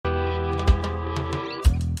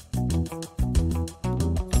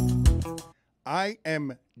I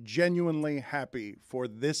am genuinely happy for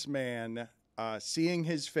this man, seeing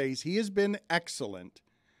his face. He has been excellent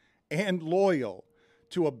and loyal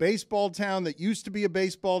to a baseball town that used to be a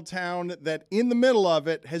baseball town that in the middle of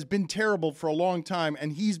it has been terrible for a long time.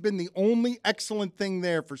 And he's been the only excellent thing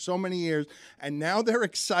there for so many years. And now they're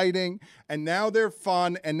exciting and now they're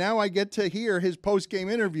fun. And now I get to hear his post-game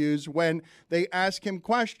interviews when they ask him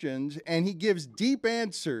questions and he gives deep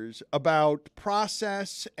answers about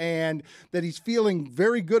process and that he's feeling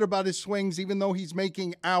very good about his swings, even though he's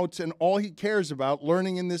making outs, and all he cares about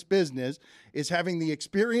learning in this business is having the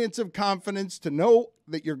experience of confidence to know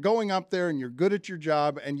that you're going up there and you're good at your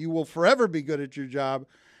job and you will forever be good at your job.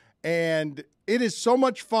 And it is so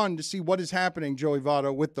much fun to see what is happening, Joey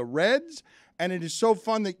Votto, with the Reds. And it is so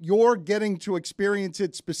fun that you're getting to experience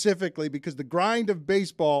it specifically because the grind of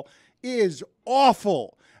baseball is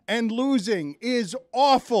awful and losing is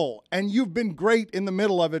awful. And you've been great in the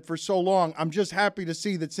middle of it for so long. I'm just happy to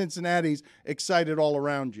see that Cincinnati's excited all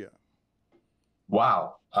around you.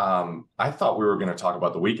 Wow. I thought we were going to talk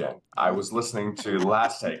about the weekend. I was listening to the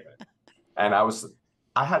last segment and I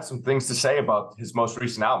had some things to say about his most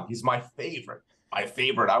recent album. He's my favorite.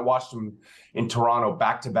 I watched him in Toronto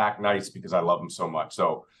back-to-back nights because I love him so much.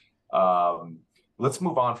 So let's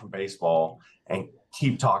move on from baseball and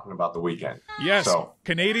keep talking about the weekend. Yes, so,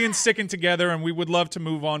 Canadians sticking together, and we would love to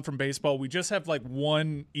move on from baseball. We just have like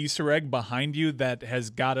one Easter egg behind you that has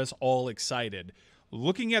got us all excited.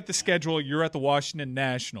 Looking at the schedule, you're at the Washington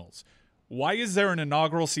Nationals. Why is there an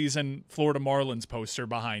inaugural season Florida Marlins poster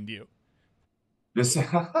behind you? This is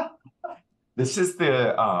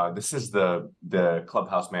the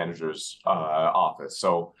clubhouse manager's office.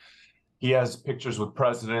 So he has pictures with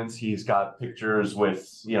presidents. He's got pictures with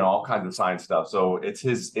all kinds of science stuff. So it's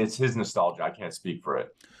his nostalgia. I can't speak for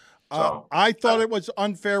it. So, I thought it was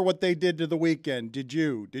unfair what they did to the weekend. Did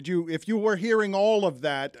you? If you were hearing all of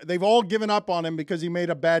that, they've all given up on him because he made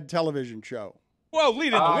a bad television show. Well,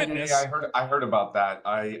 lead in the witness. Yeah, I heard about that.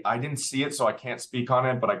 I didn't see it, so I can't speak on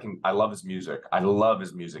it. But I love his music. I love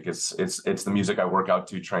his music. It's the music I work out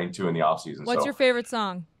to, train to in the off season. What's your favorite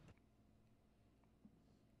song?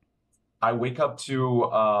 I wake up to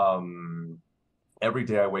every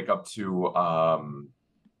day. I wake up to.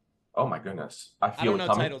 Oh my goodness! I feel it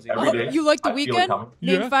coming every day. You like The Weeknd?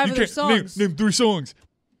 Name 5 of their songs. Name 3 songs.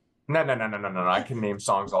 No. I can name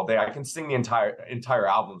songs all day. I can sing the entire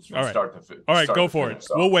albums from start to finish. All right, go for it.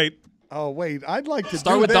 So. We'll wait. Oh wait, I'd like to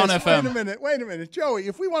start with this. Don FM. Wait a minute, Joey.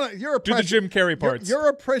 If we want to, you're a do the Jim Carrey parts. You're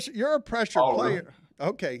a pressure player. Really?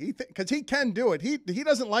 Okay, because he can do it. He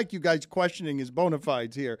doesn't like you guys questioning his bona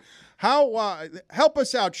fides here. How help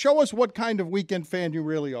us out? Show us what kind of Weeknd fan you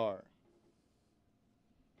really are.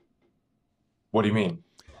 What do you mean?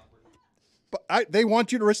 But they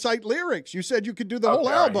want you to recite lyrics. You said you could do the whole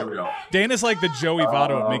album. Here we go. Dan is like the Joey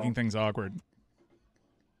Votto of making things awkward.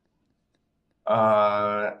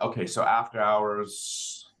 Okay, so After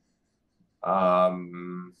Hours. Take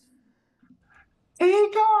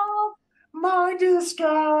off my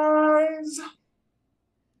disguise.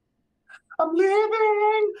 I'm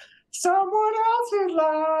living someone else's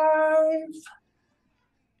life.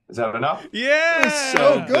 Is that enough? Yeah. It's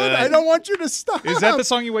so good. I don't want you to stop. Is that the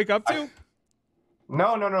song you wake up to?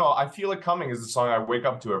 No. I Feel It Coming is the song I wake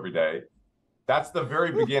up to every day. That's the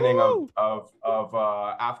very beginning of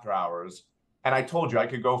After Hours. And I told you I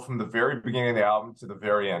could go from the very beginning of the album to the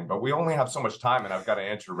very end, but we only have so much time, and I've got to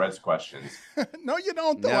answer Red's questions. No, you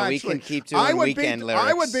don't, though, no, actually. We can keep doing weekend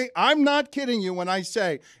lyrics. I'm not kidding you when I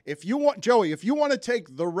say, if you want to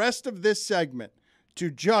take the rest of this segment to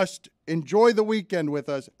just enjoy the weekend with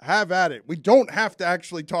us, have at it. We don't have to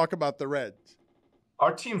actually talk about the Reds.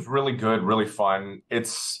 Our team's really good, really fun.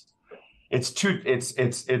 It's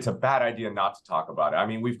a bad idea not to talk about it. I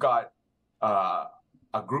mean, we've got a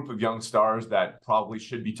group of young stars that probably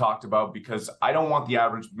should be talked about because I don't want the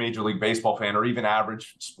average Major League Baseball fan or even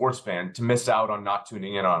average sports fan to miss out on not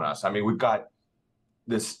tuning in on us. I mean, we've got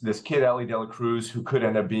this kid, Ellie De La Cruz, who could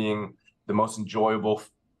end up being the most enjoyable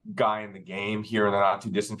guy in the game here in the not too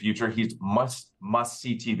distant future. He's must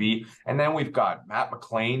see TV. And then we've got Matt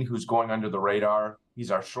McClain, who's going under the radar. He's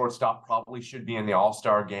our shortstop, probably should be in the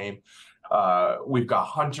All-Star game. We've got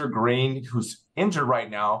Hunter Green, who's injured right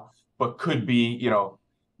now, but could be,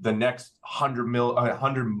 the next 100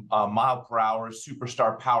 mile per hour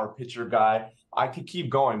superstar power pitcher guy. I could keep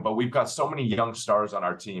going, but we've got so many young stars on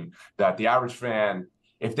our team that the average fan,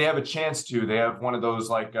 if they have a chance to, they have one of those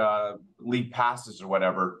like league passes or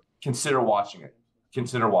whatever, consider watching it.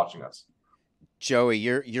 Consider watching us. Joey,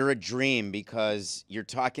 you're a dream because you're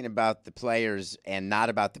talking about the players and not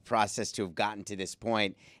about the process to have gotten to this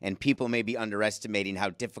point. And people may be underestimating how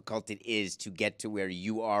difficult it is to get to where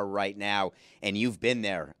you are right now. And you've been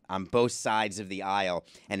there on both sides of the aisle.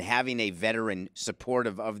 And having a veteran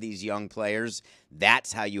supportive of these young players,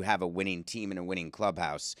 that's how you have a winning team and a winning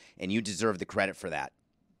clubhouse. And you deserve the credit for that.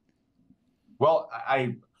 Well,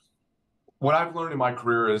 what I've learned in my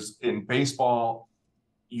career is in baseball,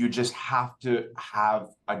 you just have to have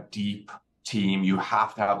a deep team. You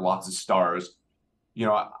have to have lots of stars. You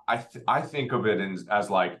know, I think of it as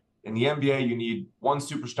like in the NBA, you need one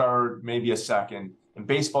superstar, maybe a second. In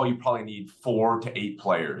baseball, you probably need 4 to 8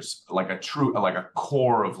 players, like a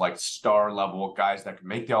core of like star level guys that can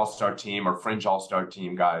make the all-star team or fringe all-star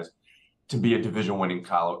team guys to be a division winning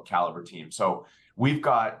caliber team. So we've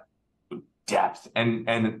got depth,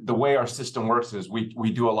 and the way our system works is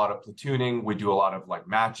we do a lot of platooning, we do a lot of like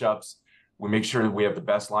matchups, we make sure that we have the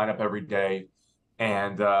best lineup every day,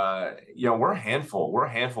 and you know, we're a handful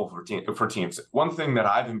for teams. One thing that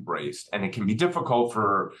I've embraced, and it can be difficult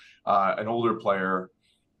for an older player,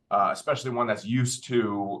 especially one that's used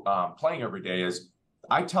to playing every day, is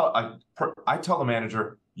I tell the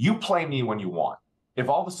manager, you play me when you want. If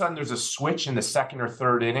all of a sudden there's a switch in the second or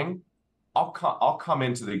third inning, I'll come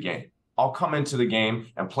into the game. I'll come into the game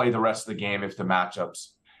and play the rest of the game if the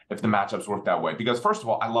matchups work that way. Because first of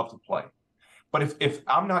all, I love to play. But if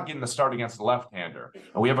I'm not getting the start against the left-hander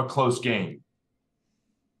and we have a close game,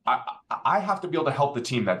 I have to be able to help the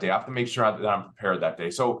team that day. I have to make sure that I'm prepared that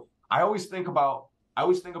day. So I always think about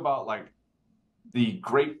like the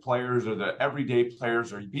great players or the everyday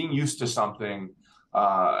players or being used to something.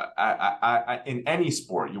 In any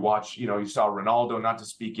sport, you saw Ronaldo, not to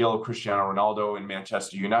speak ill of Cristiano Ronaldo in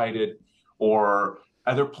Manchester United, or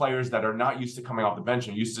other players that are not used to coming off the bench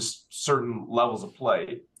and used to certain levels of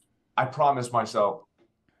play. I promise myself,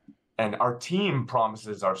 and our team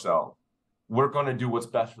promises ourselves, we're going to do what's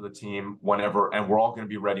best for the team whenever, and we're all going to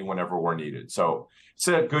be ready whenever we're needed. So it's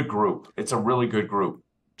a good group. It's a really good group.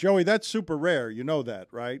 Joey, that's super rare. You know that,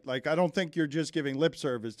 right? Like, I don't think you're just giving lip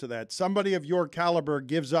service to that. Somebody of your caliber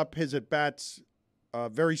gives up his at-bats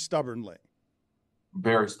very stubbornly.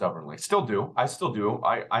 Very stubbornly. Still do. I still do.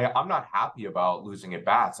 I'm not happy about losing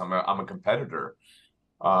at-bats. I'm a competitor.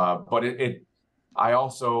 But I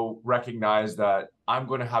also recognize that I'm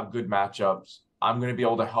going to have good matchups. I'm going to be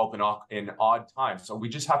able to help in odd times. So we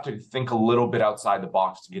just have to think a little bit outside the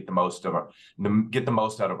box to get the most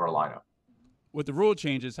out of our lineup. With the rule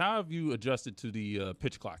changes, how have you adjusted to the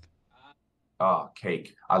pitch clock?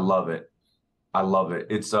 Cake. I love it.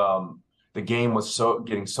 It's the game was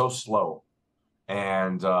getting so slow,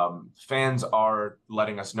 and fans are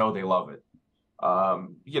letting us know they love it.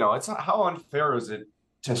 It's not, how unfair is it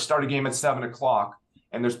to start a game at 7 o'clock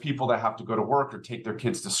and there's people that have to go to work or take their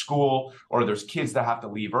kids to school, or there's kids that have to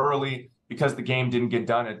leave early because the game didn't get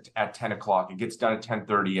done at 10 o'clock. It gets done at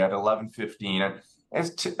 10:30, at 11:15.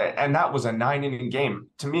 And that was a 9-inning game.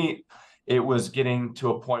 To me, it was getting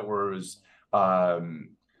to a point where it was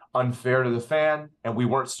unfair to the fan, and we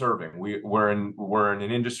weren't serving. We're in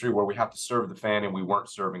an industry where we have to serve the fan, and we weren't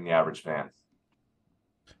serving the average fan.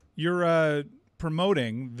 You're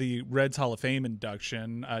promoting the Reds Hall of Fame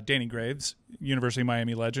induction. Danny Graves, University of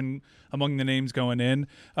Miami legend, among the names going in.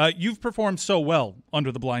 You've performed so well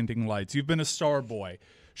under the blinding lights. You've been a star boy.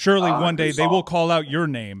 Surely one day they will call out your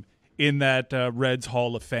name in that Reds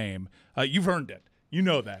Hall of Fame. You've earned it. You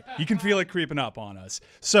know that. You can feel it creeping up on us.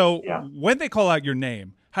 So when they call out your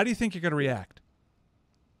name, how do you think you're going to react?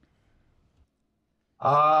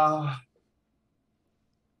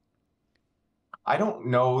 I don't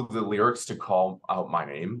know the lyrics to call out my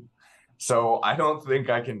name, so I don't think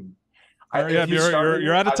I can.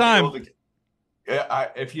 You're out of time.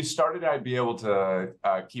 If you started, I'd be able to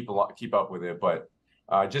keep up with it, but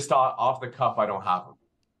just off the cuff, I don't have them.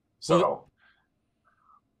 So,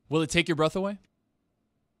 will it take your breath away?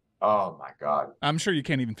 Oh my God! I'm sure you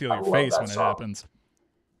can't even feel your face when it happens.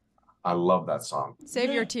 I love that song.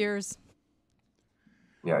 Save your tears.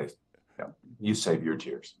 Yeah, you save your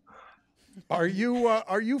tears. Are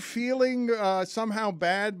you feeling somehow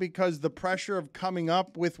bad because the pressure of coming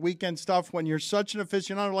up with weekend stuff when you're such an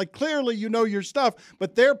aficionado? Like, clearly you know your stuff,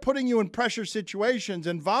 but they're putting you in pressure situations,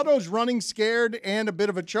 and Votto's running scared and a bit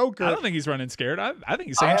of a choker. I don't think he's running scared. I think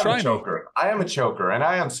he's saying try me. I am a choker, and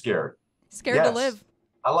I am scared. Scared to live.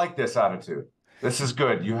 I like this attitude. This is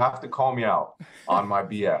good. You have to call me out on my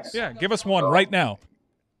BS. Yeah, give us one right now.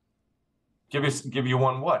 Give you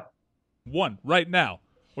one what? One right now.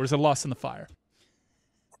 Or is it lost in the fire?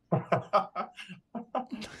 Okay.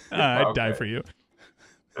 I'd die for you.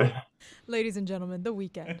 Ladies and gentlemen, The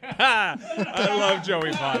Weeknd. I love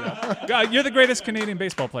Joey Votto. God, you're the greatest Canadian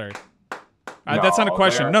baseball player. That's not a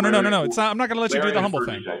question. No. It's not. I'm not going to let you do the humble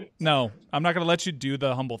thing. No, I'm not going to let you do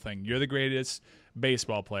the humble thing. You're the greatest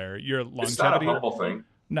baseball player. Your longevity. It's not a humble thing.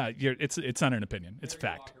 No, it's not an opinion. It's a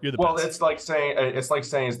fact. You're the best. Well, it's like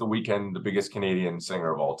saying is The Weeknd the biggest Canadian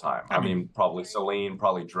singer of all time. I mean, probably Celine,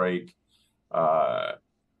 probably Drake.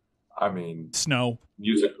 Snow.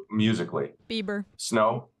 Musically. Bieber.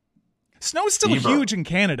 Snow is still huge in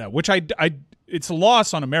Canada, which it's a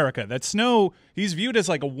loss on America. That Snow, he's viewed as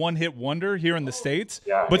like a one-hit wonder here in the States.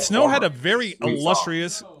 Yeah, but Snow had a very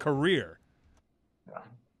illustrious career. Yeah.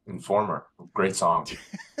 Informer. Great song.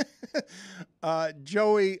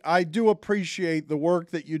 Joey, I do appreciate the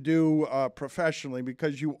work that you do professionally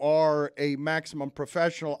because you are a maximum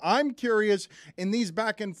professional. I'm curious, in these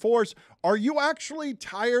back and forths, are you actually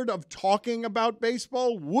tired of talking about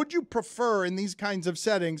baseball? Would you prefer, in these kinds of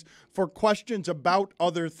settings, for questions about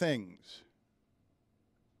other things?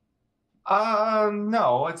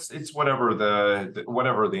 No, it's whatever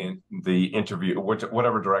the interview,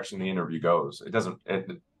 whatever direction the interview goes.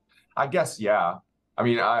 I guess, yeah. I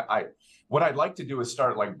mean, what I'd like to do is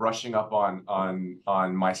start like brushing up on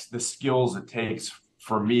the skills it takes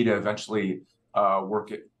for me to eventually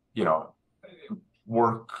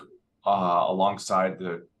work alongside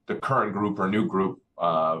the current group or new group,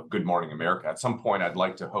 Good Morning America. At some point, I'd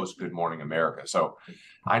like to host Good Morning America. So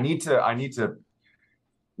I need to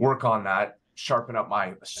work on that, sharpen up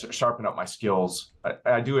my skills.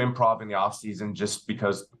 I do improv in the off season just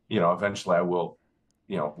because eventually I will.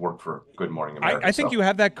 Work for Good Morning America. I think you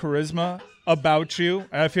have that charisma about you.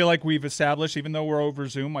 I feel like we've established, even though we're over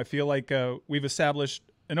Zoom, I feel like we've established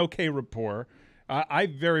an okay rapport. I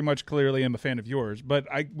very much clearly am a fan of yours, but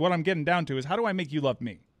what I'm getting down to is, how do I make you love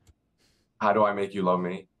me? How do I make you love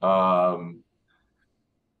me?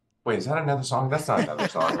 Wait, is that another song? That's not another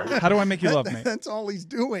song, right? How do I make you love me? That's all he's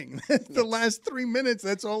doing. The last 3 minutes,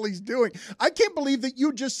 that's all he's doing. I can't believe that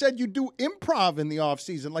you just said you do improv in the off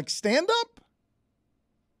season, like stand-up?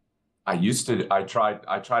 I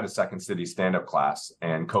tried a Second City stand-up class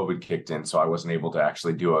and COVID kicked in, so I wasn't able to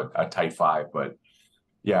actually do a tight five. But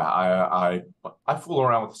yeah, I fool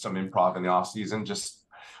around with some improv in the off season. Just,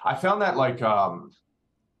 I found that like,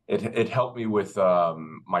 it helped me with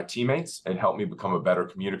my teammates. It helped me become a better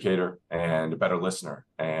communicator and a better listener.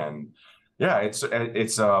 And yeah, it's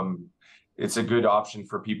a good option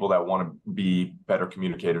for people that want to be better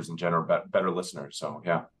communicators in general, better listeners. So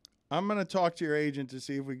yeah. I'm going to talk to your agent to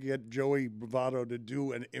see if we can get Joey Votto to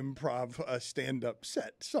do an improv stand-up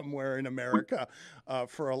set somewhere in America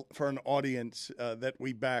for an audience that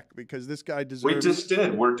we back, because this guy deserves. We just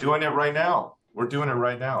did. We're doing it right now. Look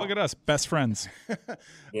at us, best friends.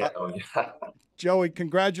 Yeah. Joey,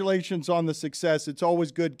 congratulations on the success. It's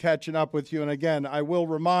always good catching up with you. And again, I will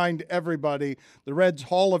remind everybody, the Reds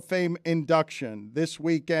Hall of Fame induction this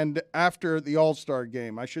weekend after the All-Star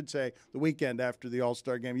game. I should say the weekend after the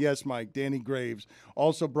All-Star game. Yes, Mike, Danny Graves.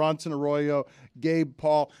 Also Bronson Arroyo, Gabe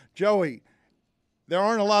Paul. Joey, there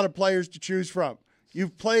aren't a lot of players to choose from.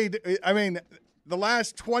 You've played, the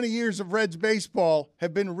last 20 years of Reds baseball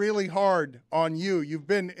have been really hard on you.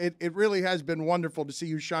 It really has been wonderful to see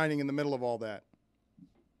you shining in the middle of all that.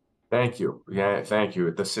 Thank you. Yeah, thank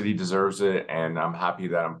you. The city deserves it, and I'm happy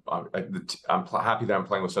that I'm happy that I'm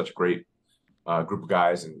playing with such a great group of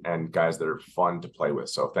guys and guys that are fun to play with.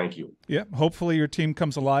 So thank you. Yeah, hopefully your team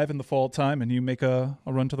comes alive in the fall time and you make a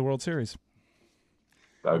run to the World Series.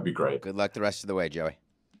 That would be great. Good luck the rest of the way, Joey.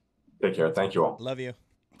 Take care. Thank you all. Love you.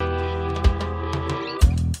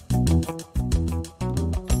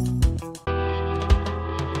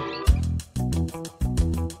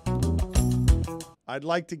 I'd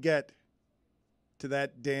like to get to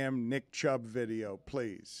that damn Nick Chubb video,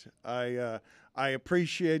 please. I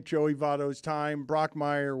appreciate Joey Votto's time.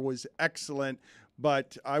 Brockmeyer was excellent,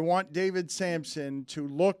 but I want David Sampson to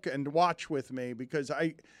look and watch with me, because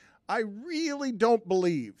I really don't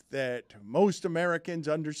believe that most Americans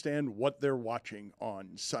understand what they're watching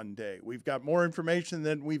on Sunday. We've got more information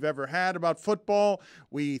than we've ever had about football.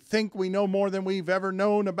 We think we know more than we've ever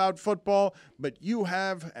known about football, but you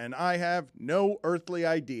have and I have no earthly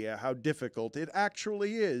idea how difficult it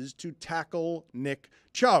actually is to tackle Nick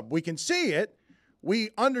Chubb. We can see it.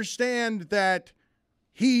 We understand that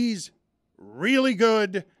he's really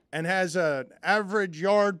good and has an average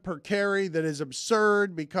yard per carry that is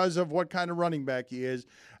absurd because of what kind of running back he is.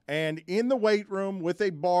 And in the weight room with a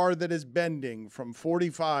bar that is bending from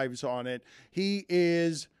 45s on it, he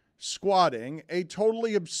is squatting a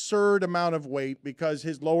totally absurd amount of weight because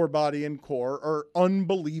his lower body and core are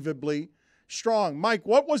unbelievably strong. Mike,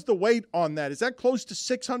 what was the weight on that? Is that close to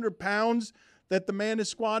 600 pounds that the man is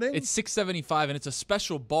squatting? It's 675, and it's a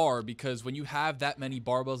special bar because when you have that many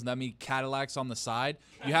barbells and that many Cadillacs on the side,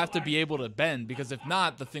 you have to be able to bend because if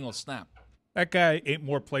not, the thing will snap. That guy ate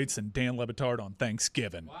more plates than Dan Le Batard on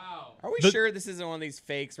Thanksgiving. Wow. Are we sure this isn't one of these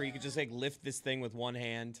fakes where you could just like lift this thing with one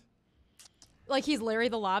hand? Like he's Larry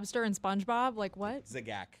the Lobster and SpongeBob? Like what?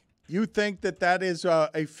 Zagak. You think that is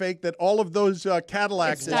a fake, that all of those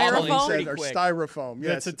Cadillacs It's styrofoam? said are styrofoam?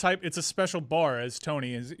 Yes. It's a special bar, as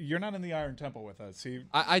Tony is. You're not in the Iron Temple with us.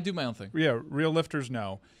 I do my own thing. Yeah, real lifters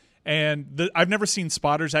know. And I've never seen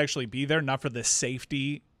spotters actually be there, not for the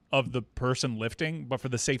safety of the person lifting, but for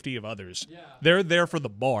the safety of others. Yeah. They're there for the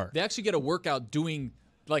bar. They actually get a workout doing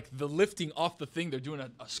like the lifting off the thing. They're doing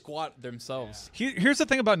a squat themselves. Here's the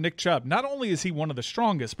thing about Nick Chubb. Not only is he one of the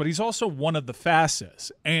strongest, but he's also one of the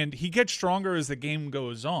fastest. And he gets stronger as the game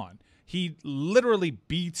goes on. He literally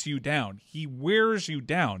beats you down. He wears you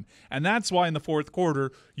down. And that's why in the fourth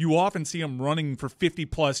quarter, you often see him running for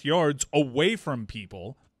 50-plus yards away from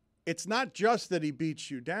people. It's not just that he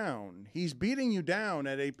beats you down. He's beating you down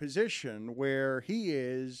at a position where he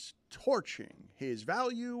is torching his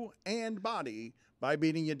value and body by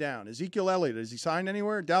beating you down. Ezekiel Elliott, has he signed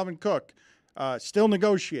anywhere? Dalvin Cook, still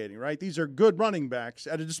negotiating, right? These are good running backs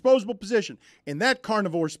at a disposable position in that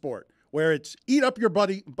carnivore sport where it's eat up your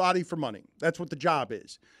body for money. That's what the job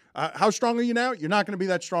is. How strong are you now? You're not going to be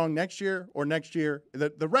that strong next year or next year.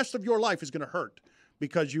 The rest of your life is going to hurt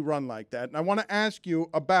because you run like that. And I want to ask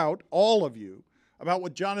you about, all of you, about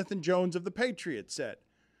what Jonathan Jones of the Patriots said.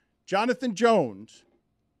 Jonathan Jones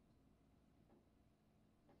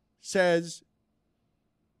says,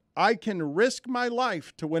 I can risk my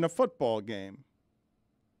life to win a football game,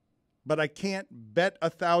 but I can't bet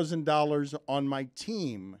 $1,000 on my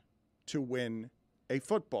team to win a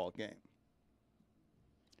football game.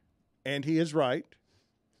 And he is right.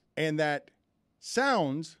 And that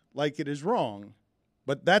sounds like it is wrong,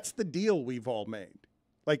 but that's the deal we've all made.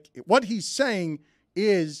 Like, what he's saying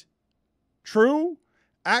is true,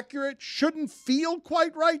 accurate, shouldn't feel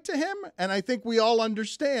quite right to him. And I think we all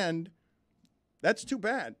understand that's too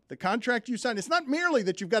bad. The contract you signed, it's not merely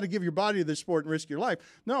that you've got to give your body to this sport and risk your life.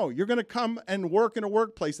 No, you're going to come and work in a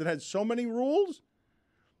workplace that has so many rules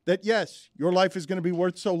that, yes, your life is going to be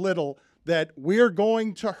worth so little that we're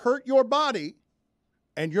going to hurt your body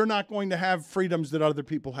and you're not going to have freedoms that other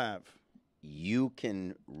people have. You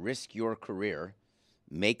can risk your career,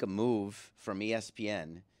 make a move from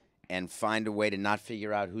ESPN, and find a way to not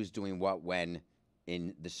figure out who's doing what when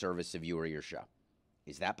in the service of you or your show.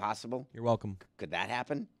 Is that possible? You're welcome. Could that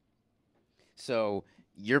happen? So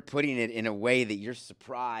you're putting it in a way that you're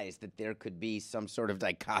surprised that there could be some sort of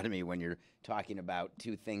dichotomy when you're talking about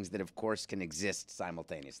two things that, of course, can exist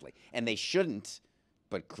simultaneously. And they shouldn't,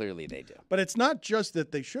 but clearly they do. But it's not just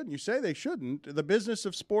that they shouldn't. You say they shouldn't. The business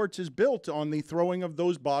of sports is built on the throwing of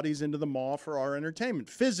those bodies into the maw for our entertainment.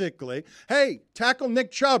 Physically, hey, tackle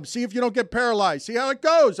Nick Chubb. See if you don't get paralyzed. See how it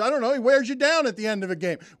goes. I don't know. He wears you down at the end of a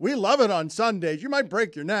game. We love it on Sundays. You might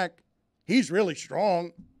break your neck. He's really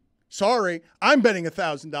strong. Sorry, I'm betting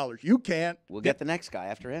 $1,000. You can't. We'll get the next guy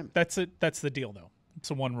after him. That's it. That's the deal, though.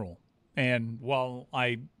 It's a one rule. And while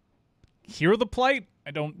I hear the plight,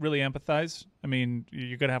 I don't really empathize. I mean,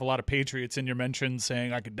 you're going to have a lot of patriots in your mentions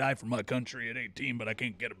saying, I could die for my country at 18, but I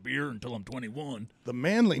can't get a beer until I'm 21. The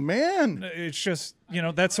manly man. It's just,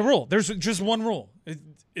 that's the rule. There's just one rule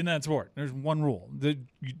in that sport. There's one rule.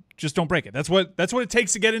 You just don't break it. That's what it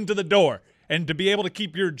takes to get into the door and to be able to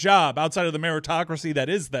keep your job outside of the meritocracy that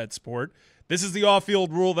is that sport. This is the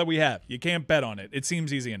off-field rule that we have. You can't bet on it. It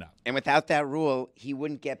seems easy enough. And without that rule, he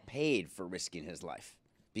wouldn't get paid for risking his life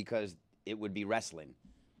because it would be wrestling,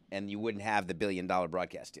 and you wouldn't have the billion-dollar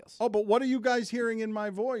broadcast deals. Oh, but what are you guys hearing in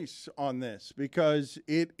my voice on this? Because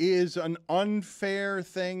it is an unfair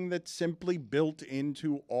thing that's simply built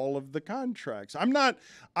into all of the contracts. I'm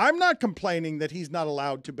not complaining that he's not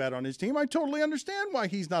allowed to bet on his team. I totally understand why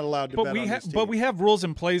he's not allowed to bet on his team. But we have rules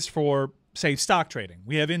in place for, say, stock trading.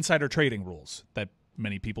 We have insider trading rules that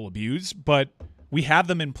many people abuse, but we have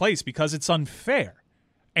them in place because it's unfair.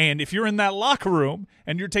 And if you're in that locker room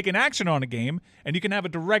and you're taking action on a game and you can have a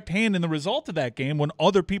direct hand in the result of that game when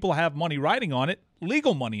other people have money riding on it,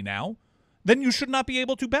 legal money now, then you should not be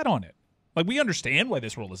able to bet on it. Like, we understand why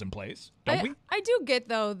this rule is in place, don't we? I do get,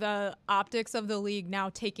 though, the optics of the league now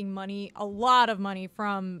taking money, a lot of money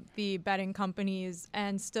from the betting companies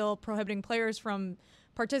and still prohibiting players from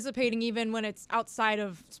participating even when it's outside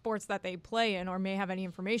of sports that they play in or may have any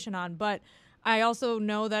information on. But I also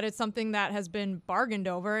know that it's something that has been bargained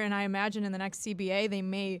over, and I imagine in the next CBA they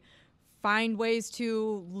may find ways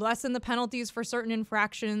to lessen the penalties for certain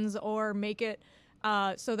infractions or make it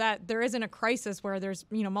so that there isn't a crisis where there's,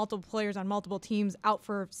 multiple players on multiple teams out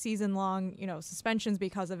for season-long, suspensions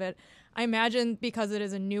because of it. I imagine because it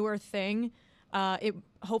is a newer thing, it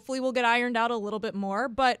hopefully will get ironed out a little bit more.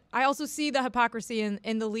 But I also see the hypocrisy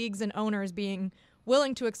in the leagues and owners being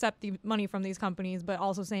willing to accept the money from these companies, but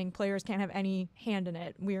also saying players can't have any hand in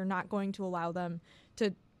it. We are not going to allow them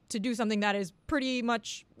to do something that is pretty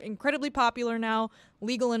much incredibly popular now,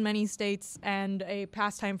 legal in many states, and a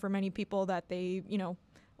pastime for many people that they, a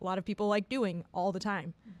lot of people like doing all the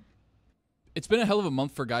time. It's been a hell of a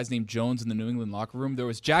month for guys named Jones in the New England locker room. There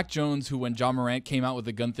was Jack Jones, who, when John Morant came out with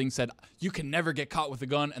the gun thing, said, "You can never get caught with a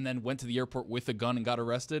gun," and then went to the airport with a gun and got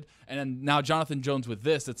arrested. And then now Jonathan Jones with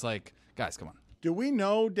this, it's like, guys, come on. Do we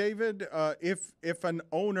know, David, if an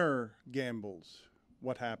owner gambles,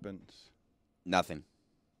 what happens? Nothing.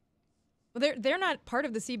 Well, they're not part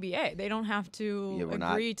of the CBA. They don't have to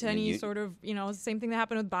agree to any sort of, same thing that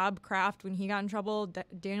happened with Bob Kraft when he got in trouble,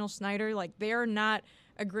 Daniel Snyder. Like, they're not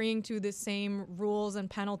agreeing to the same rules and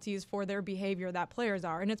penalties for their behavior that players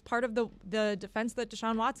are. And it's part of the defense that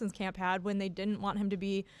Deshaun Watson's camp had when they didn't want him to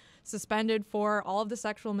be suspended for all of the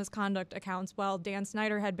sexual misconduct accounts, while Dan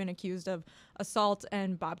Snyder had been accused of assault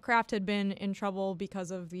and Bob Kraft had been in trouble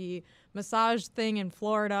because of the massage thing in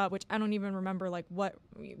Florida, which I don't even remember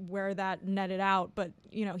where that netted out, but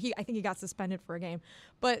I think he got suspended for a game.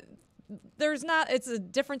 But it's a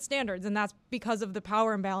different standards, and that's because of the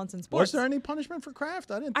power imbalance in sports. Was there any punishment for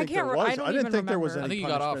Kraft? I didn't think there was. I didn't think there was I any think he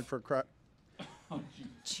got punishment off. for Kraft.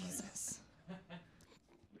 Jesus.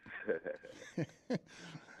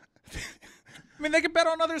 I mean, they can bet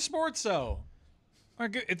on other sports, though.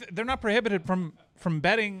 They're not prohibited from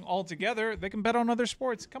betting altogether. They can bet on other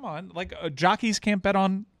sports. Come on, jockeys can't bet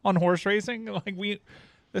on horse racing.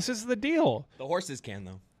 This is the deal. The horses can,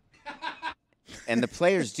 though. And the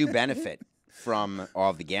players do benefit from all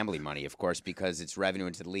of the gambling money, of course, because it's revenue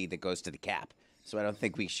into the league that goes to the cap. So I don't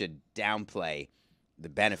think we should downplay the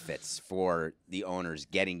benefits for the owners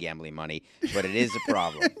getting gambling money, but it is a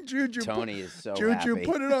problem. Tony is so Juju, happy.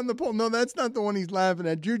 put it on the poll. No, that's not the one he's laughing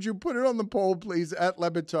at. Juju, put it on the poll, please, at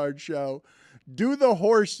LeBatard Show. Do the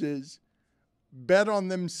horses bet on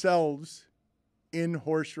themselves in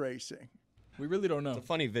horse racing? We really don't know. It's a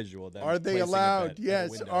funny visual. Are they allowed?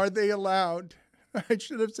 Yes. Are they allowed? I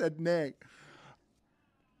should have said nay.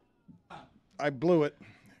 I blew it.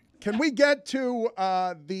 Can we get to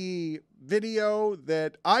the video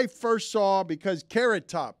that I first saw because Carrot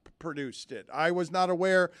Top produced it? I was not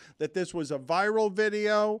aware that this was a viral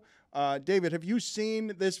video. David, have you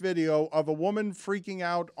seen this video of a woman freaking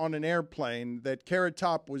out on an airplane that Carrot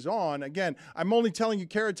Top was on? Again, I'm only telling you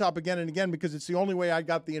Carrot Top again and again because it's the only way I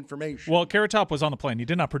got the information. Well, Carrot Top was on the plane. He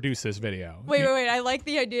did not produce this video. Wait. I like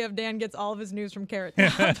the idea of Dan gets all of his news from Carrot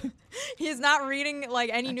Top. He's not reading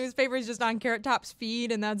any newspapers, just on Carrot Top's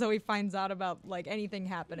feed, and that's how he finds out about anything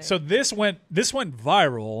happening. So this went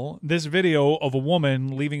viral, this video of a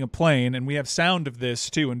woman leaving a plane, and we have sound of this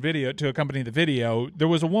too in video to accompany the video. There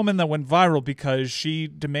was a woman that went viral because she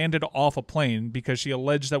demanded off a plane because she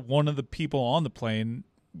alleged that one of the people on the plane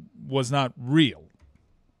was not real.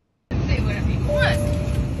 Say whatever you want.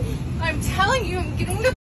 I'm telling you, I'm getting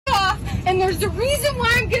the off, and there's a reason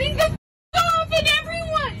why I'm getting the off, and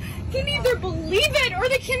everyone can either believe it or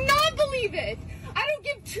they cannot believe it. I don't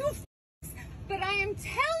give two but I am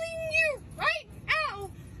telling you right now,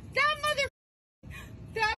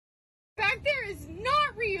 that back there is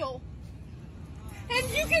not real. And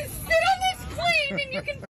you can sit on this plane and you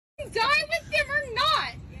can die with them or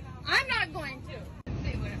not. I'm not going to.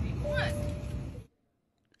 Say whatever you want.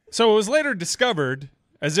 So it was later discovered,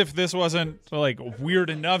 as if this wasn't a weird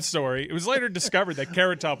enough story, it was later discovered that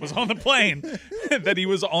Carrot Top was on the plane, that he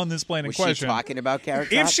was on this plane in question. Was she talking about Carrot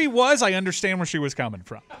Top? If she was, I understand where she was coming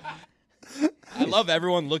from. I love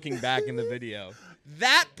everyone looking back in the video.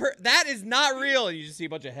 That is not real. You just see a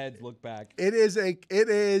bunch of heads look back. It is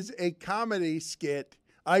a comedy skit.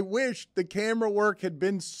 I wish the camera work had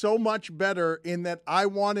been so much better in that I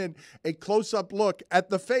wanted a close-up look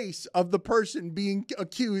at the face of the person being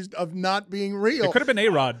accused of not being real. It could have been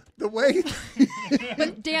A-Rod. The way...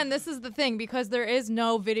 But Dan, this is the thing, because there is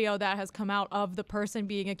no video that has come out of the person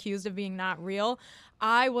being accused of being not real.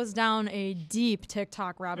 I was down a deep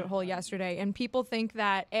TikTok rabbit hole yesterday, and people think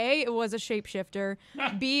that A, it was a shapeshifter,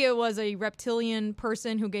 B, it was a reptilian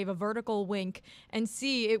person who gave a vertical wink, and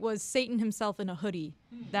C, it was Satan himself in a hoodie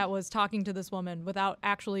that was talking to this woman without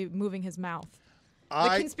actually moving his mouth.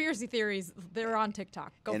 The conspiracy theories, they're on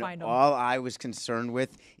TikTok. Go find them. All I was concerned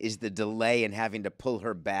with is the delay in having to pull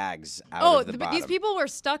her bags out of the bottom. These people were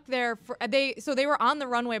stuck there. So they were on the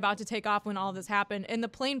runway about to take off when all this happened, and the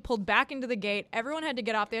plane pulled back into the gate. Everyone had to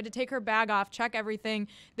get off. They had to take her bag off, check everything.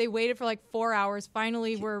 They waited for like 4 hours.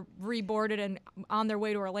 Finally, were reboarded and on their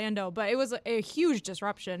way to Orlando. But it was a huge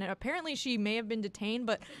disruption. And apparently, she may have been detained,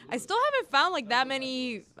 but I still haven't found like that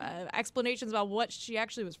many explanations about what she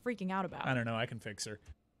actually was freaking out about. I don't know. I can fix her.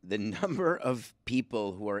 The number of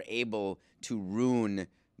people who are able to ruin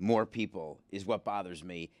more people is what bothers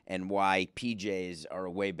me, and why PJs are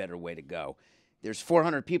a way better way to go. There's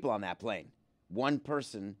 400 people on that plane. One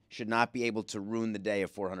person should not be able to ruin the day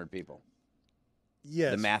of 400 people.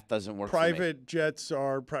 Yes. The math doesn't work. Private jets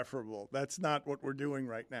are preferable. That's not what we're doing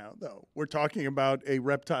right now, though. We're talking about a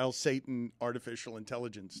reptile Satan artificial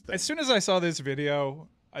intelligence thing. As soon as I saw this video,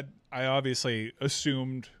 I obviously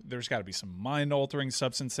assumed there's got to be some mind-altering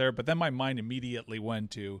substance there, but then my mind immediately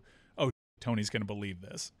went to, oh, Tony's going to believe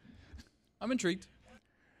this. I'm intrigued.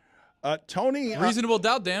 Tony, reasonable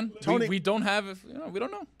doubt, Dan. Tony, we don't have, we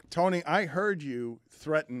don't know. Tony, I heard you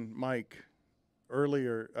threaten Mike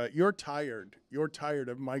earlier. You're tired. You're tired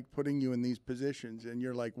of Mike putting you in these positions, and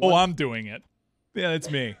you're like, what? Oh, I'm doing it. Yeah, it's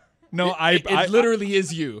me. No, it literally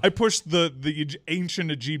is you. I pushed the ancient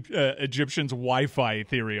Egyptians Wi-Fi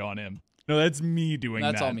theory on him. No, that's me doing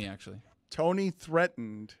that. That's all me, actually. Tony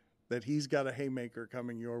threatened that he's got a haymaker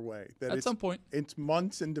coming your way. That at some point. It's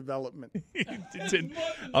months in development.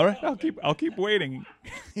 All right, I'll keep waiting.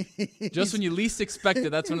 Just when you least expect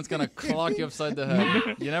it, that's when it's gonna clock you upside the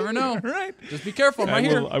head. You never know. Right. Just be careful. I'm right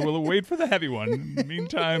here. I will wait for the heavy one. In the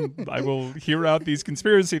meantime, I will hear out these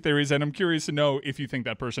conspiracy theories, and I'm curious to know if you think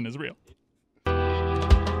that person is real.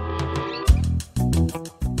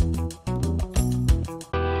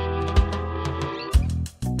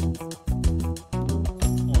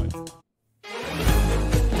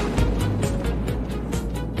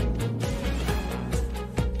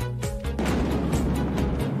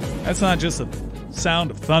 That's not just the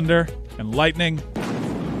sound of thunder and lightning.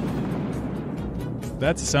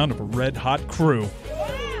 That's the sound of a red-hot crew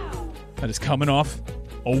that is coming off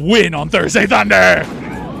a win on Thursday Thunder.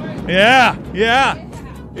 Yeah.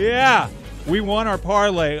 We won our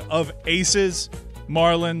parlay of aces,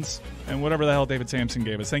 Marlins, and whatever the hell David Sampson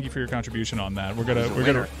gave us. Thank you for your contribution on that. We're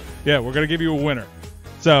gonna give you a winner.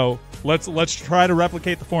 So let's try to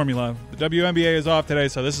replicate the formula. The WNBA is off today,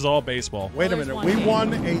 so this is all baseball. Wait a minute. We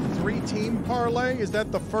won a 3-team parlay? Is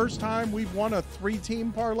that the first time we've won a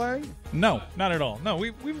 3-team parlay? No, not at all. No,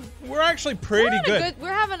 we're actually pretty good.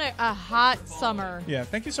 We're having a hot summer. Yeah,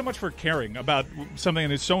 thank you so much for caring about something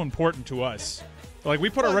that is so important to us. Like,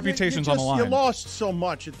 we put our reputations on the line. You lost so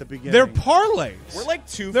much at the beginning. They're parlays. We're like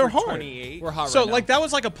 2 They're for hard. 28. We're hot So, right now. like, that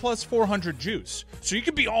was like a plus 400 juice. So you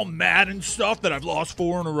could be all mad and stuff that I've lost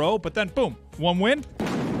 4 in a row, but then, boom, one win.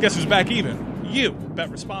 Guess who's back even? You.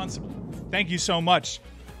 Bet responsibly. Thank you so much.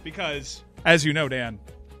 Because, as you know, Dan,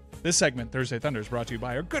 this segment, Thursday Thunder, is brought to you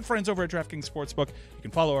by our good friends over at DraftKings Sportsbook. You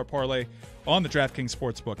can follow our parlay on the DraftKings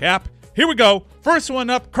Sportsbook app. Here we go. First one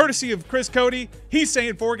up, courtesy of Chris Cody. He's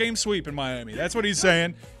saying 4-game sweep in Miami. That's what he's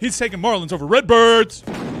saying. He's taking Marlins over Redbirds.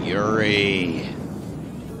 Yuri.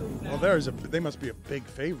 Well, they must be a big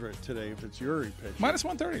favorite today if it's Yuri pitching. Minus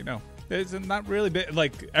 130. No, it's not really big.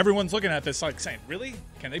 Like, everyone's looking at this like saying, really?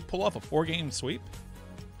 Can they pull off a 4-game sweep?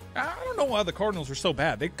 I don't know why the Cardinals are so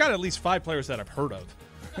bad. They've got at least 5 players that I've heard of.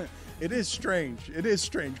 It is strange. It is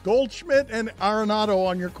strange. Goldschmidt and Arenado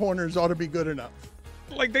on your corners ought to be good enough.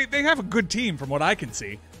 Like, they have a good team from what I can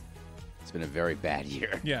see. It's been a very bad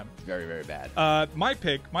year. Yeah. Very, very bad. My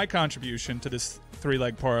pick, my contribution to this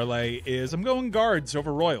 3-leg parlay is I'm going Guards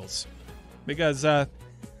over Royals. Because the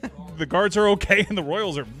Guards are okay and the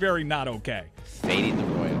Royals are very not okay. Fading the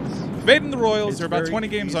Royals. Fading the Royals. It's They're about very 20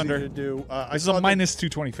 games easy under. to do. This is a minus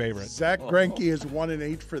 220 favorite. Zach Greinke is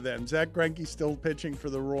 1-8 for them. Zach Greinke still pitching for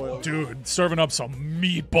the Royals. Dude, serving up some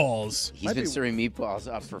meatballs. He's been serving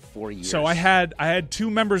meatballs up for 4 years. So I had 2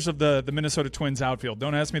 members of the Minnesota Twins outfield.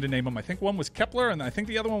 Don't ask me to name them. I think one was Kepler, and I think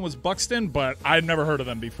the other one was Buxton, but I'd never heard of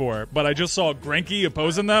them before. But I just saw Greinke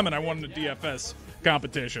opposing them, and I won the DFS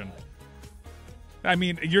competition. I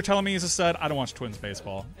mean, you're telling me he's a stud? I don't watch Twins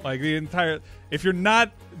baseball. Like, if you're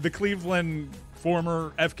not the Cleveland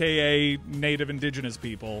former FKA native indigenous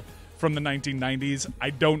people from the 1990s,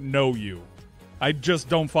 I don't know you. I just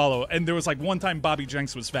don't follow. And there was like one time Bobby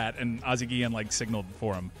Jenks was fat and Ozzie Guillen like signaled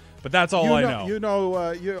for him. But that's all I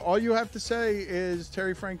know. All you have to say is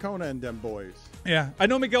Terry Francona and them boys. Yeah, I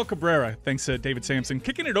know Miguel Cabrera, thanks to David Sampson.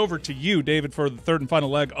 Kicking it over to you, David, for the third and final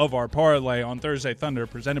leg of our parlay on Thursday Thunder,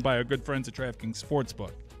 presented by our good friends at DraftKings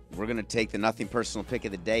Sportsbook. We're going to take the nothing personal pick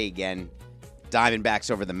of the day again.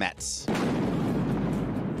 Diamondbacks over the Mets.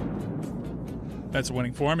 That's a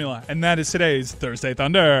winning formula. And that is today's Thursday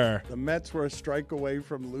Thunder. The Mets were a strike away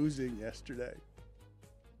from losing yesterday.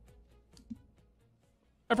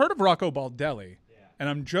 I've heard of Rocco Baldelli, and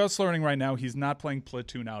I'm just learning right now he's not playing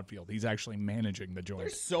platoon outfield. He's actually managing the joint.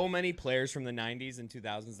 There's so many players from the 90s and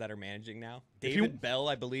 2000s that are managing now. David Bell,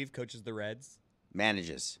 I believe, coaches the Reds.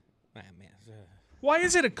 Manages. Man. Why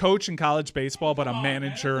is it a coach in college baseball but a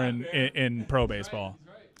manager in pro baseball?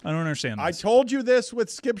 I don't understand this. I told you this with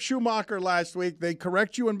Skip Schumacher last week. They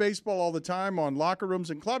correct you in baseball all the time on locker rooms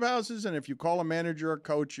and clubhouses, and if you call a manager a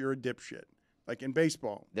coach, you're a dipshit. Like in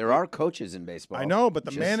baseball. There are coaches in baseball. I know, but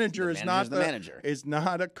the manager is not the manager. Is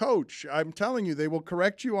not a coach. I'm telling you, they will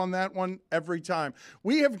correct you on that one every time.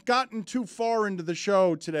 We have gotten too far into the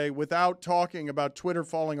show today without talking about Twitter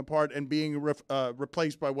falling apart and being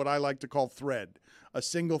replaced by what I like to call thread. A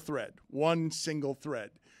single thread. One single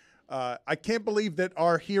thread. I can't believe that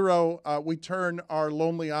our hero, we turn our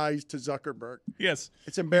lonely eyes to Zuckerberg. Yes.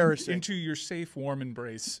 It's embarrassing. Into your safe, warm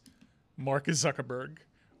embrace, Mark Zuckerberg.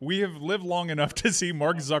 We have lived long enough to see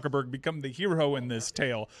Mark Zuckerberg become the hero in this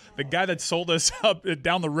tale. The guy that sold us up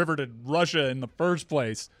down the river to Russia in the first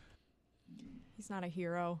place. He's not a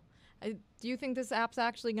hero. Do you think this app's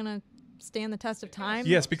actually going to stand the test of time?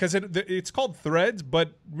 Yes, because it's called Threads,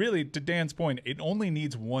 but really, to Dan's point, it only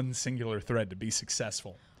needs one singular thread to be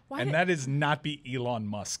successful. And that is not be Elon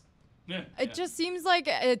Musk. It just seems like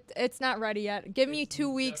it's not ready yet. Give me 2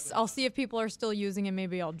 weeks. I'll see if people are still using it.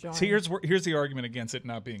 Maybe I'll join. See, here's the argument against it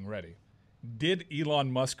not being ready. Did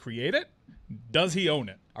Elon Musk create it? Does he own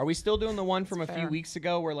it? Are we still doing the one from a few weeks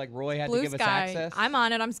ago where like Roy had Blue to give Sky. us access? I'm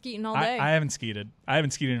on it. I'm skeeting all day. I haven't skeeted. I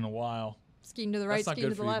haven't skeeted in a while. Skeeting to the right, skeeting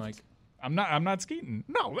to the left. Mike. I'm not skeeting.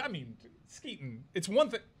 No, I mean skeeting. It's one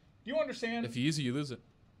thing. Do you understand? If you use it, you lose it.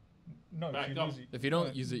 No, if you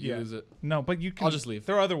don't use it, you lose it. No, but you can. I'll just leave.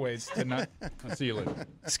 There are other ways to not. I'll see you later.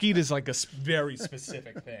 Skeet is like a very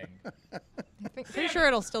specific thing. Pretty sure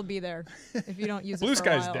it'll still be there if you don't use Blue it for a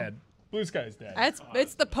Sky's while. dead. Blue Sky's dead.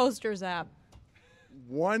 It's the posters app.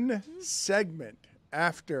 One segment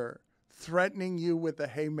after threatening you with a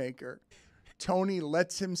haymaker, Tony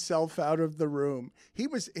lets himself out of the room.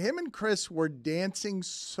 Him and Chris were dancing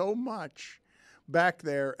so much back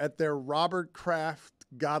there at their Robert Kraft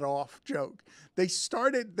got off joke. They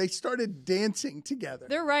started dancing together.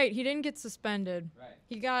 They're right. He didn't get suspended. Right.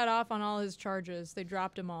 He got off on all his charges. They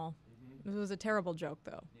dropped him all. It was a terrible joke,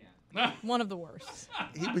 though. Yeah. One of the worst.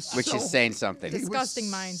 Which is saying something. Disgusting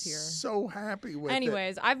minds here. So happy with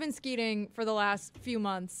Anyways, I've been skeeting for the last few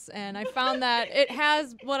months, and I found that it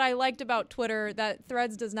has what I liked about Twitter that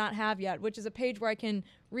Threads does not have yet, which is a page where I can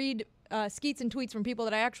read skeets and tweets from people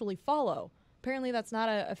that I actually follow. Apparently, that's not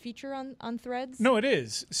a feature on Threads. No, it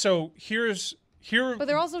is. So here. But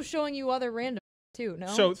they're also showing you other random too. No.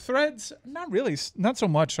 So Threads, not so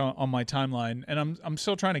much on my timeline, and I'm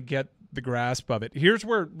still trying to get the grasp of it. Here's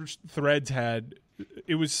where Threads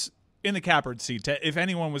it was in the catbird seat. If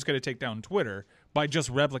anyone was going to take down Twitter by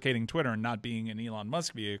just replicating Twitter and not being an Elon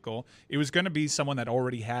Musk vehicle, it was going to be someone that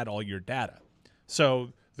already had all your data.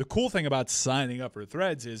 So the cool thing about signing up for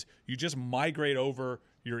Threads is you just migrate over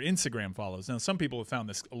your Instagram follows. Now, some people have found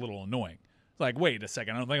this a little annoying. Like, wait a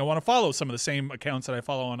second, I don't think I want to follow some of the same accounts that I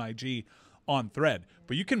follow on IG on Thread.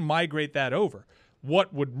 But you can migrate that over.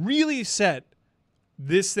 What would really set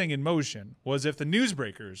this thing in motion was if the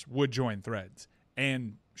newsbreakers would join Threads.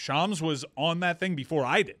 And Shams was on that thing before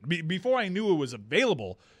I did. Before I knew it was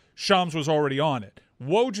available, Shams was already on it.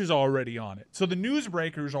 Woj is already on it. So the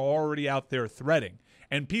newsbreakers are already out there threading.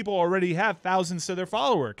 And people already have thousands to their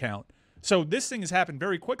follower count. So this thing has happened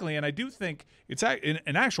very quickly, and I do think it's an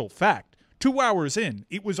actual fact. 2 hours in,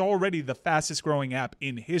 it was already the fastest growing app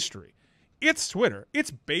in history. It's Twitter.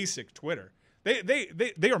 It's basic Twitter.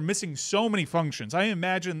 They are missing so many functions. I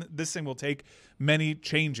imagine this thing will take many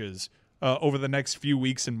changes over the next few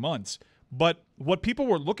weeks and months. But what people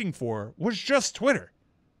were looking for was just Twitter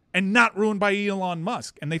and not ruined by Elon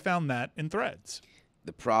Musk, and they found that in Threads.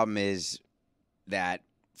 The problem is that,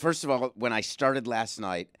 first of all, when I started last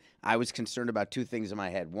night, I was concerned about two things in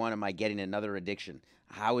my head. One, am I getting another addiction?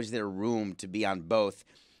 How is there room to be on both?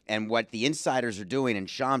 And what the insiders are doing, and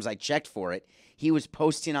Shams, I checked for it, he was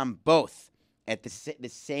posting on both at the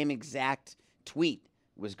same exact tweet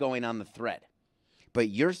was going on the thread. But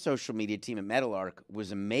your social media team at Metalark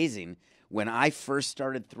was amazing. When I first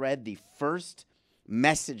started Thread, the first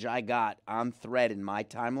message I got on Thread in my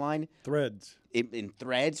timeline, in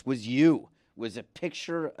Threads, was you. Was a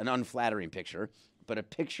picture, an unflattering picture, but a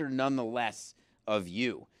picture nonetheless of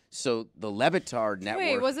you. So the LeBatard network.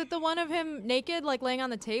 Wait, was it the one of him naked, like laying on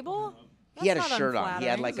the table? He had a That's not shirt on. He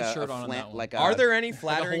had unflattering. like a shirt on that one. like a. Are there any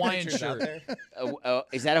flattering Hawaiian pictures out shirt. there?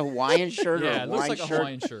 Is that a Hawaiian shirt or Yeah, a it looks Hawaiian like a shirt?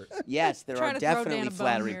 Hawaiian shirt. Yes, there Trying are to throw Dan definitely a bone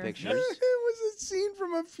flattering here. pictures. It was a scene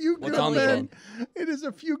from A Few What's Good on the Men. phone? It is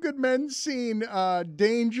A Few Good Men scene.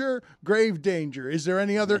 Danger, grave danger. Is there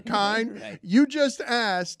any other kind? Right. You just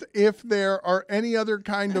asked if there are any other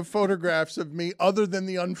kind of photographs of me other than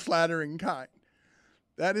the unflattering kind.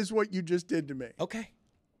 That is what you just did to me. Okay.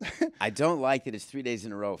 I don't like that it's 3 days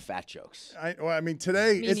in a row of fat jokes. I mean,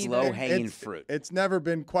 today Me it's neither. Low-hanging it's- fruit. It's never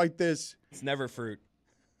been quite this It's never fruit.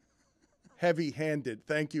 heavy-handed.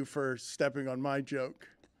 Thank you for stepping on my joke.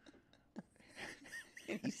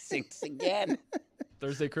 He sinks again.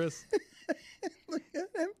 Thursday, Chris. Look at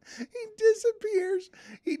him. He disappears.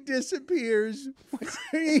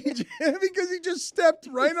 Because he just stepped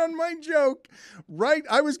right on my joke. Right.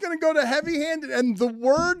 I was going to go to heavy-handed. And the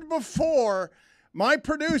word before, my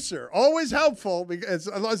producer, always helpful, because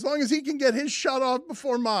as long as he can get his shut off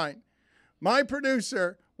before mine, my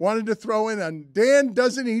producer wanted to throw in a Dan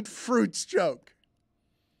doesn't eat fruits joke.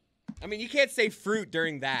 I mean, you can't say fruit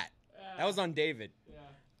during that. That was on David.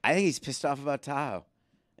 I think he's pissed off about Tahoe,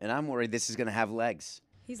 and I'm worried this is going to have legs.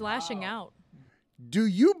 He's lashing out. Do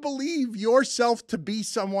you believe yourself to be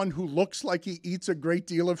someone who looks like he eats a great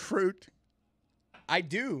deal of fruit? I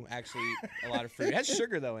do actually eat a lot of fruit. It has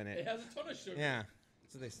sugar though in it. It has a ton of sugar. Yeah,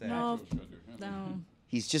 that's what they say. No, no.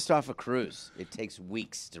 He's just off a cruise. It takes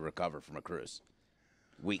weeks to recover from a cruise.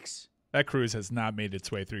 Weeks. That cruise has not made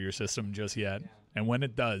its way through your system just yet. And when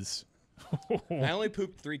it does, I only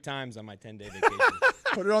pooped 3 times on my 10-day vacation.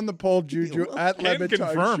 Put it on the poll, Juju, at can LeBatard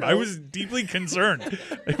confirm. Show. I was deeply concerned.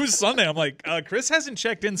 It was Sunday. I'm like, Chris hasn't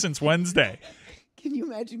checked in since Wednesday. Can you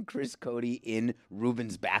imagine Chris Cody in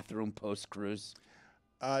Ruben's bathroom post-cruise?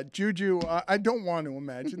 Juju, I don't want to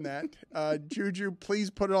imagine that. Juju,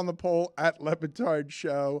 please put it on the poll at LeBatard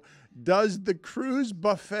Show. Does the cruise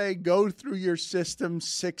buffet go through your system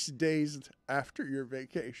 6 days after your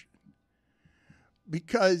vacation?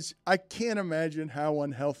 Because I can't imagine how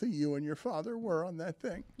unhealthy you and your father were on that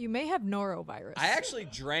thing. You may have norovirus. I actually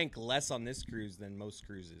drank less on this cruise than most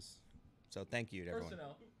cruises. So thank you to everyone.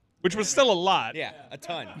 Which was still a lot. Yeah, a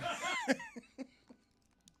ton.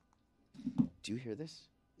 Do you hear this?